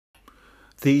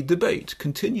The debate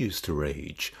continues to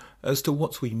rage as to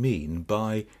what we mean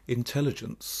by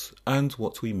intelligence and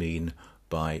what we mean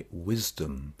by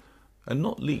wisdom, and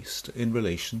not least in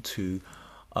relation to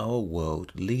our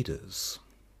world leaders.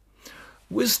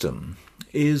 Wisdom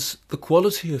is the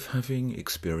quality of having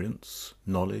experience,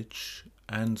 knowledge,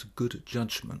 and good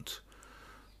judgment.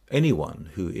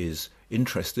 Anyone who is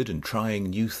interested in trying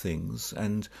new things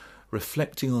and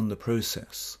reflecting on the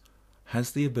process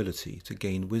has the ability to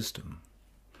gain wisdom.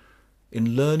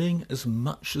 In learning as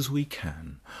much as we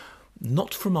can,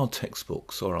 not from our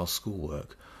textbooks or our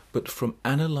schoolwork, but from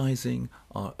analysing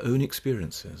our own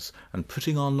experiences and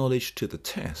putting our knowledge to the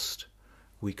test,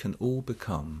 we can all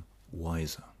become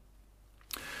wiser.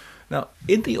 Now,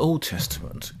 in the Old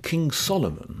Testament, King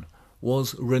Solomon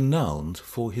was renowned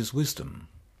for his wisdom.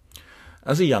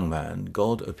 As a young man,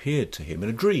 God appeared to him in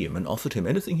a dream and offered him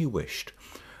anything he wished.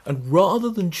 And rather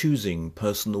than choosing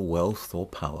personal wealth or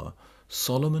power,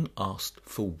 Solomon asked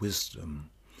for wisdom,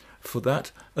 for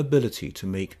that ability to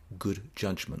make good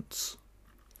judgments.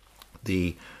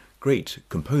 The great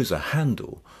composer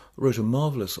Handel wrote a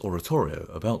marvellous oratorio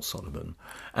about Solomon,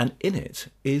 and in it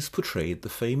is portrayed the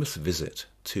famous visit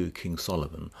to King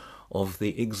Solomon of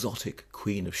the exotic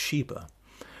Queen of Sheba.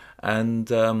 And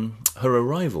her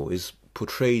arrival is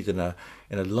portrayed in a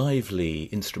lively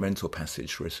instrumental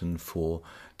passage written for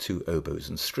two oboes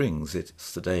and strings.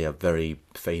 It's today a very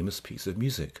famous piece of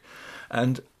music.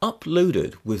 And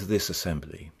uploaded with this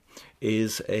assembly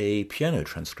is a piano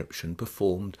transcription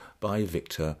performed by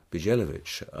Viktor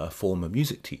Bijelovic, a former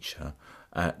music teacher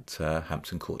at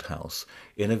Hampton Court House,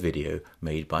 in a video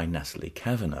made by Natalie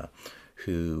Kavanagh,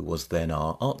 who was then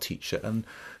our art teacher and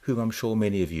whom I'm sure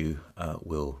many of you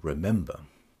will remember.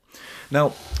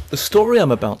 Now, the story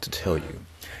I'm about to tell you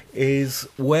is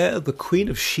where the Queen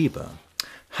of Sheba,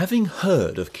 having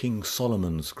heard of King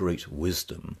Solomon's great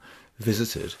wisdom,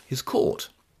 visited his court.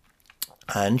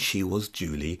 And she was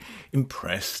duly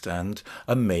impressed and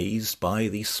amazed by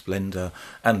the splendour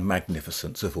and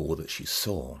magnificence of all that she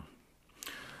saw.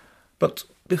 But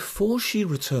before she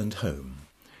returned home,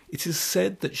 it is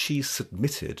said that she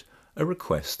submitted a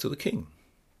request to the king.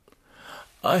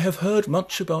 "I have heard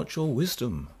much about your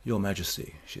wisdom, your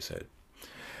majesty," she said.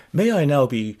 "May I now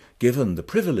be given the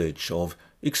privilege of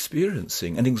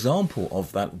experiencing an example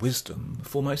of that wisdom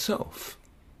for myself?"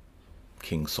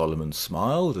 King Solomon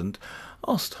smiled and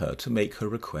asked her to make her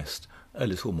request a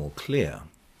little more clear.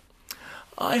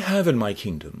 "I have in my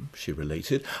kingdom," she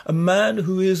related, "a man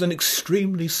who is an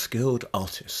extremely skilled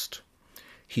artist.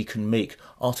 He can make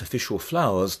artificial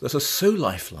flowers that are so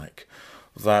lifelike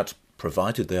that,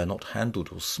 provided they are not handled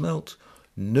or smelt,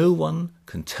 no one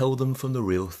can tell them from the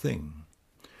real thing.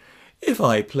 If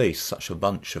I place such a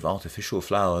bunch of artificial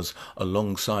flowers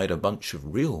alongside a bunch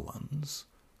of real ones,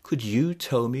 could you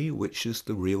tell me which is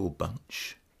the real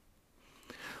bunch?"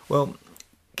 Well,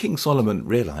 King Solomon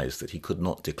realised that he could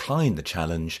not decline the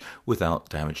challenge without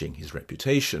damaging his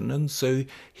reputation, and so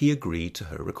he agreed to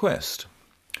her request.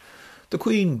 The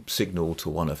Queen signalled to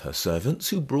one of her servants,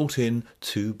 who brought in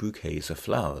 2 bouquets of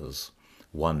flowers,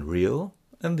 one real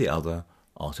and the other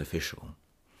artificial.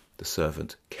 The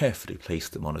servant carefully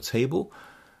placed them on a table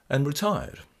and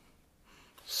retired.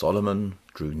 Solomon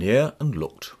drew near and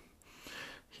looked.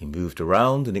 He moved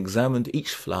around and examined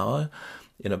each flower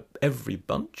in every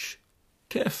bunch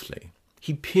carefully.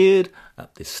 He peered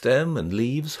at the stem and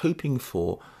leaves, hoping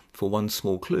for one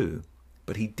small clue,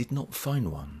 but he did not find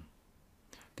one.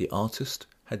 The artist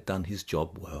had done his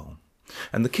job well,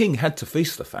 and the king had to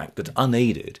face the fact that,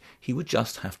 unaided, he would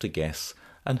just have to guess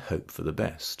and hope for the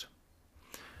best.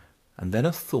 And then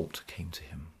a thought came to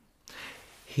him.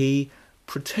 He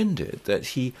pretended that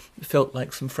he felt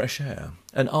like some fresh air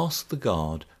and asked the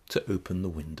guard to open the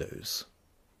windows.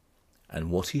 And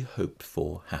what he hoped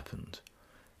for happened.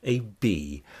 A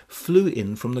bee flew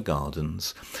in from the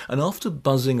gardens, and after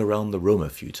buzzing around the room a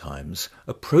few times,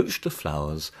 approached the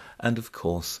flowers and, of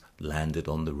course, landed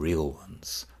on the real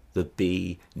ones. The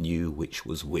bee knew which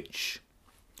was which.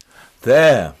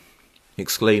 "There!"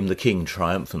 exclaimed the king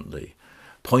triumphantly,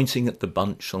 pointing at the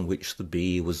bunch on which the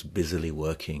bee was busily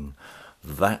working.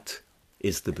 "That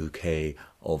is the bouquet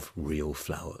of real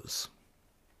flowers."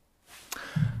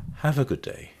 Have a good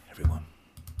day, everyone.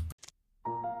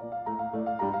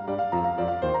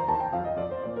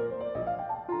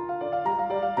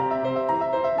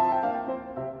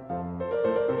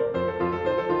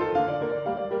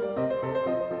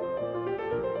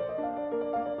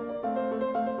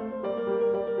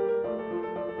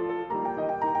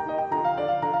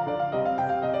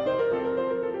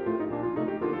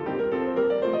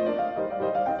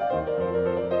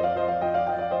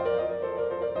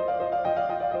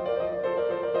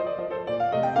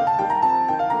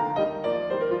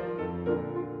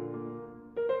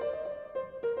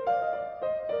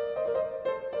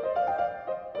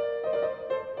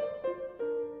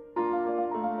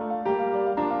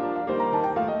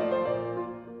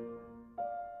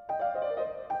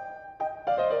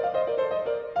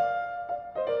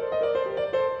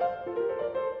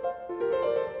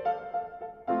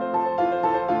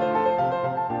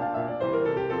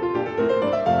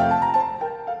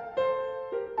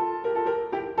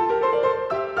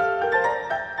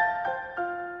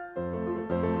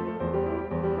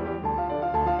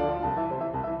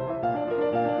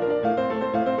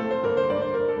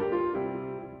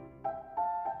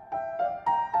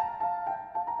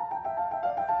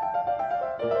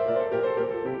 you.